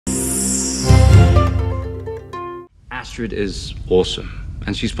Astrid is awesome,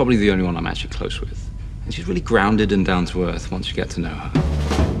 and she's probably the only one I'm actually close with. And she's really grounded and down to earth once you get to know her.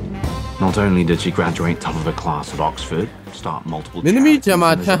 Not only did she graduate top of her class at Oxford, start multiple charities and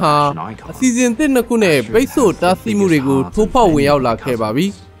was a fashion icon. Season 10 nakune paiso tasimu rigu thophau wen yaw la khe ba bi.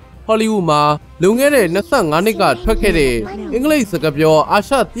 Hollywood ma lunghe de 25 နှစ်ကထွက်ခဲ့တဲ့အင်္ဂလိပ်စကားပြောအာ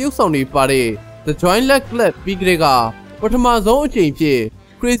ရှတရုပ်ဆောင်တွေပါတဲ့ The Joint Leg Club ပြီးကြတဲ့ကပထမဆုံးအချိန်ဖြစ်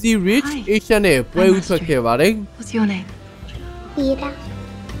Crazy Rich Asian နဲ့ပွဲဥထွက်ခဲ့ပါတယ်။ What's your name? Vida.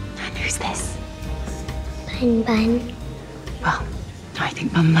 And who's this? Bun. Well, I think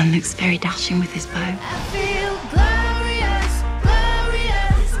Bun looks very dashing with his bow.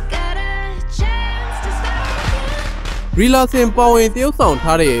 Relaxing ပါဝင်တရုပ်ဆောင်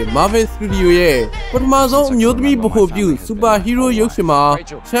ထားတဲ့ Marvel Studio ရဲ့ပထမဆုံးအမျိုးသမီးဗဟိုပြု Superhero ရုပ်ရှင်မှာ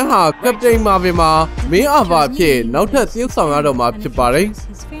ချမ်းဟာ Captain Marvel မှာ Main Alpha အဖြစ်နောက်ထပ်တရုပ်ဆောင်ရတော့မှာဖြစ်ပါတယ်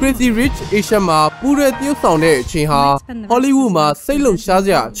။ Crazy Rich Asian မှာပူးတဲ့တရုပ်ဆောင်တဲ့အချိန်ဟာ Hollywood မှာစိတ်လှုပ်ရှားစ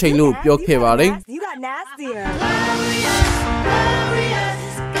ရာအချိန်လို့ပြောခဲ့ပါတယ်။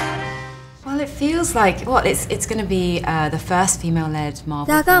 Well, it feels like it's going to be the first female-led Marvel.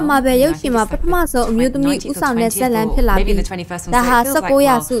 ဒါက Marvel ရုပ်ရှင်မှာပထမဆုံးအမျိုးသမီးဦးဆောင်တဲ့ဇာတ်လမ်းဖြစ်လာပြီးဒါဟာ19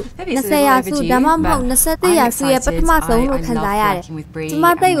ရာစု20ရာစုဒါမှမဟုတ်21ရာစုရဲ့ပထမဆုံးလို့ခံစားရတယ်။ကျမ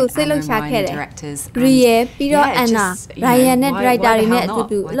တိတ်ကိုစိတ်လှုပ်ရှားခဲ့တယ်။ Gri ရဲ့ပြီးတော့ Anna, Ryan နဲ့ Director တွေနဲ့အတူ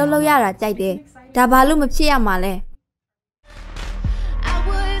တူအလုပ်လုပ်ရတာကြိုက်တယ်။ဒါဘာလို့မဖြစ်ရမှာလဲ။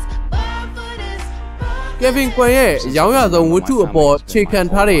 Kevin Kwan ရဲ့ရောင်းရဆုံးဝတ္ထုအပေါ်ခြေခံ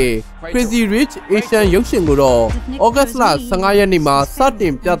ထားတဲ့ Crazy Rich Asian ရုပ်ရှင်ကိုတော့ August လ 15 ရက်နေ့မှာစတ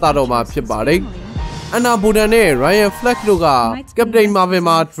င်ပြသတော့မှာဖြစ်ပါတယ်။ Anna Boden နဲ့ Ryan Fleck တို့က Captain Marvel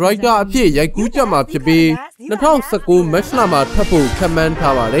မှာ Director အဖြစ်ရိုက်ကူးကြမှာဖြစ်ပြီး2019 March လမှာထပ်ဖို့ခန့်မှန်း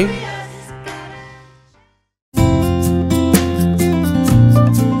ထားပါတယ်။